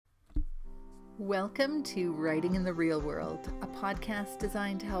Welcome to Writing in the Real World, a podcast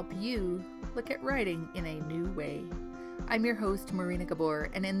designed to help you look at writing in a new way. I'm your host, Marina Gabor,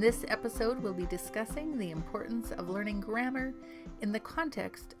 and in this episode, we'll be discussing the importance of learning grammar in the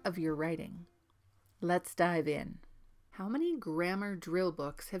context of your writing. Let's dive in. How many grammar drill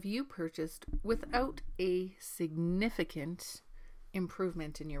books have you purchased without a significant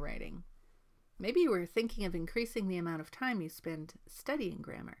improvement in your writing? Maybe you were thinking of increasing the amount of time you spend studying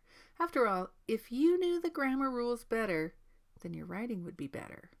grammar. After all, if you knew the grammar rules better, then your writing would be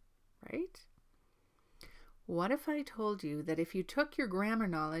better, right? What if I told you that if you took your grammar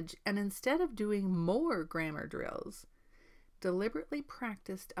knowledge and instead of doing more grammar drills, deliberately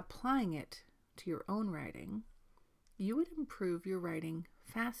practiced applying it to your own writing, you would improve your writing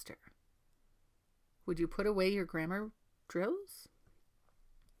faster? Would you put away your grammar drills?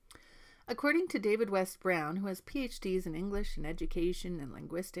 According to David West Brown, who has PhDs in English and education and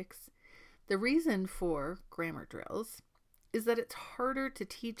linguistics, the reason for grammar drills is that it's harder to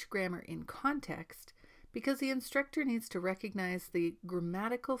teach grammar in context because the instructor needs to recognize the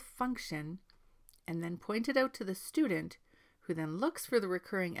grammatical function and then point it out to the student, who then looks for the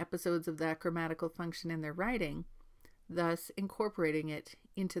recurring episodes of that grammatical function in their writing, thus incorporating it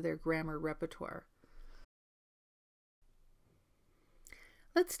into their grammar repertoire.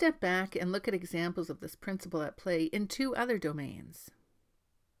 Let's step back and look at examples of this principle at play in two other domains.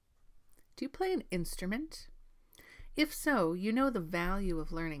 Do you play an instrument? If so, you know the value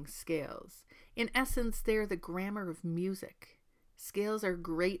of learning scales. In essence, they're the grammar of music. Scales are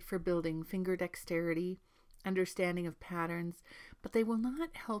great for building finger dexterity, understanding of patterns, but they will not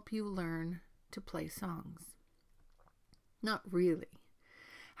help you learn to play songs. Not really.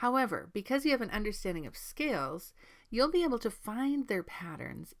 However, because you have an understanding of scales, you'll be able to find their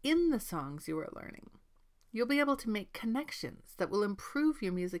patterns in the songs you are learning. You'll be able to make connections that will improve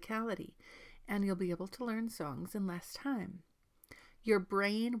your musicality, and you'll be able to learn songs in less time. Your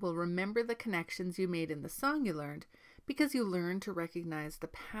brain will remember the connections you made in the song you learned because you learned to recognize the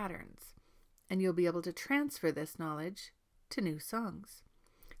patterns, and you'll be able to transfer this knowledge to new songs.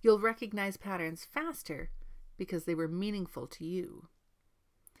 You'll recognize patterns faster because they were meaningful to you.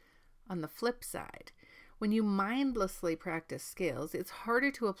 On the flip side, when you mindlessly practice scales, it's harder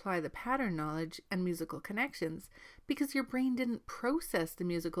to apply the pattern knowledge and musical connections because your brain didn't process the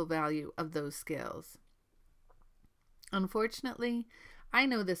musical value of those scales. Unfortunately, I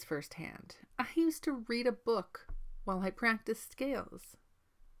know this firsthand. I used to read a book while I practiced scales.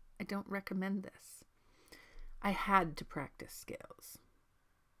 I don't recommend this. I had to practice scales.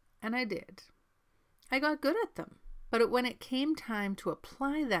 And I did. I got good at them. But when it came time to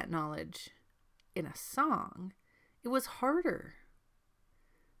apply that knowledge in a song, it was harder.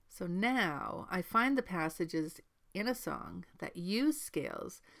 So now I find the passages in a song that use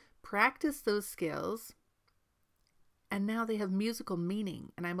scales, practice those scales, and now they have musical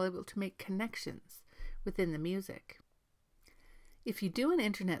meaning, and I'm able to make connections within the music. If you do an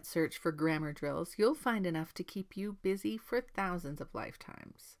internet search for grammar drills, you'll find enough to keep you busy for thousands of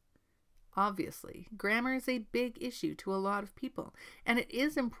lifetimes. Obviously, grammar is a big issue to a lot of people, and it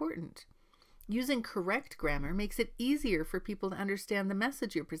is important. Using correct grammar makes it easier for people to understand the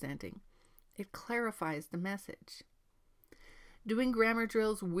message you're presenting. It clarifies the message. Doing grammar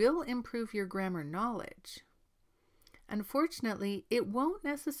drills will improve your grammar knowledge. Unfortunately, it won't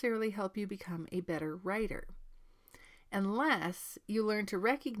necessarily help you become a better writer, unless you learn to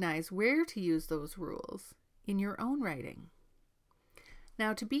recognize where to use those rules in your own writing.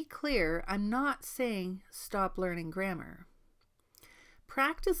 Now, to be clear, I'm not saying stop learning grammar.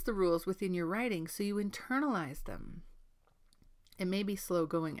 Practice the rules within your writing so you internalize them. It may be slow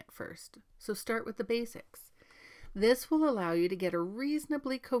going at first, so start with the basics. This will allow you to get a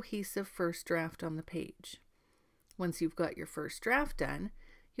reasonably cohesive first draft on the page. Once you've got your first draft done,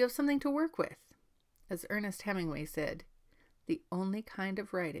 you have something to work with. As Ernest Hemingway said, the only kind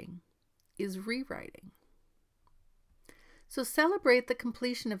of writing is rewriting. So celebrate the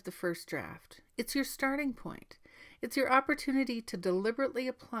completion of the first draft. It's your starting point. It's your opportunity to deliberately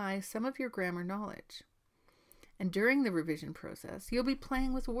apply some of your grammar knowledge. And during the revision process, you'll be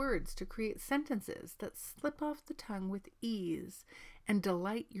playing with words to create sentences that slip off the tongue with ease and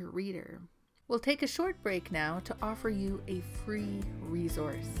delight your reader. We'll take a short break now to offer you a free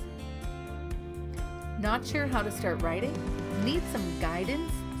resource. Not sure how to start writing? Need some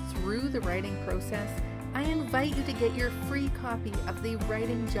guidance through the writing process? I invite you to get your free copy of the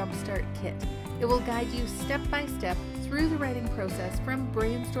Writing Jumpstart Kit. It will guide you step by step through the writing process from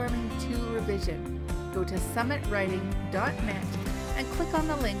brainstorming to revision. Go to summitwriting.net and click on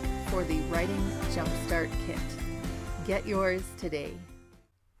the link for the Writing Jumpstart Kit. Get yours today.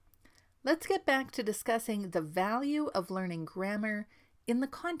 Let's get back to discussing the value of learning grammar in the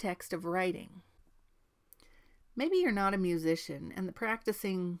context of writing. Maybe you're not a musician and the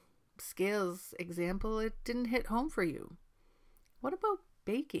practicing scales example, it didn't hit home for you. What about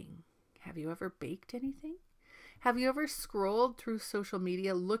baking? Have you ever baked anything? Have you ever scrolled through social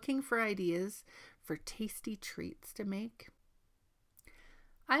media looking for ideas for tasty treats to make?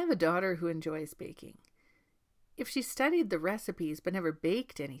 I have a daughter who enjoys baking. If she studied the recipes but never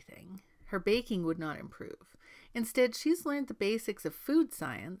baked anything, her baking would not improve. Instead, she's learned the basics of food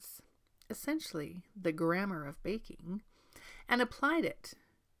science, essentially the grammar of baking, and applied it.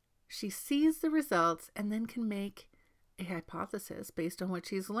 She sees the results and then can make a hypothesis based on what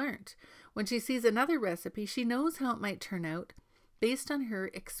she's learned. When she sees another recipe, she knows how it might turn out based on her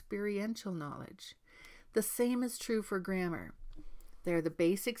experiential knowledge. The same is true for grammar. There are the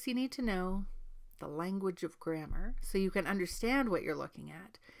basics you need to know, the language of grammar, so you can understand what you're looking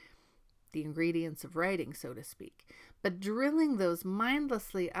at, the ingredients of writing, so to speak. But drilling those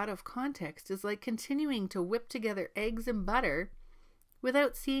mindlessly out of context is like continuing to whip together eggs and butter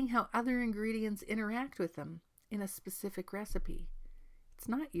without seeing how other ingredients interact with them in a specific recipe. It's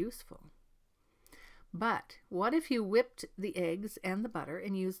not useful. But what if you whipped the eggs and the butter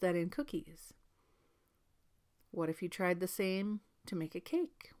and used that in cookies? What if you tried the same to make a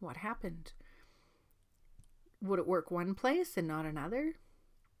cake? What happened? Would it work one place and not another?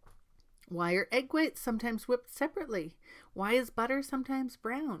 Why are egg whites sometimes whipped separately? Why is butter sometimes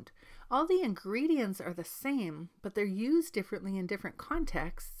browned? All the ingredients are the same, but they're used differently in different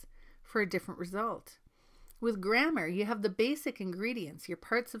contexts for a different result. With grammar, you have the basic ingredients, your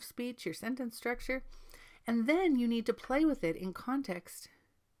parts of speech, your sentence structure, and then you need to play with it in context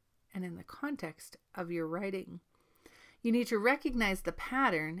and in the context of your writing. You need to recognize the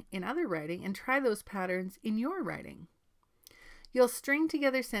pattern in other writing and try those patterns in your writing. You'll string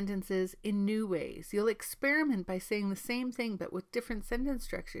together sentences in new ways. You'll experiment by saying the same thing but with different sentence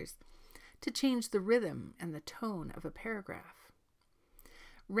structures to change the rhythm and the tone of a paragraph.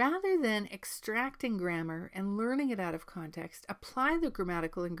 Rather than extracting grammar and learning it out of context, apply the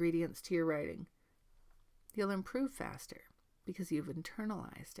grammatical ingredients to your writing. You'll improve faster because you've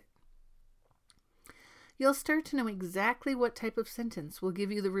internalized it. You'll start to know exactly what type of sentence will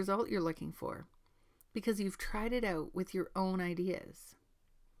give you the result you're looking for, because you've tried it out with your own ideas.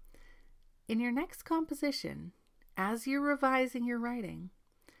 In your next composition, as you're revising your writing,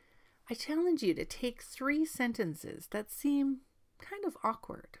 I challenge you to take 3 sentences that seem kind of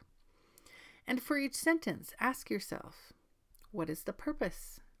awkward. And for each sentence, ask yourself, what is the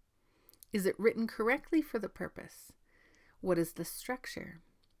purpose? Is it written correctly for the purpose? What is the structure?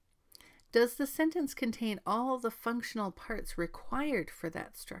 Does the sentence contain all the functional parts required for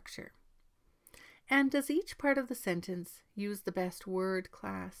that structure? And does each part of the sentence use the best word,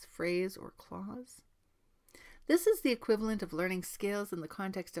 class, phrase, or clause? This is the equivalent of learning scales in the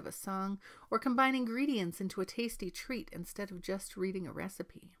context of a song or combining ingredients into a tasty treat instead of just reading a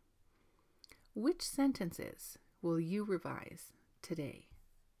recipe. Which sentences will you revise today?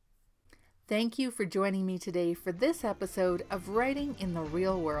 Thank you for joining me today for this episode of Writing in the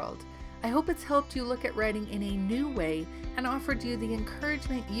Real World. I hope it's helped you look at writing in a new way and offered you the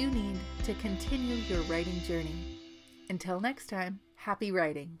encouragement you need to continue your writing journey. Until next time, happy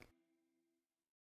writing.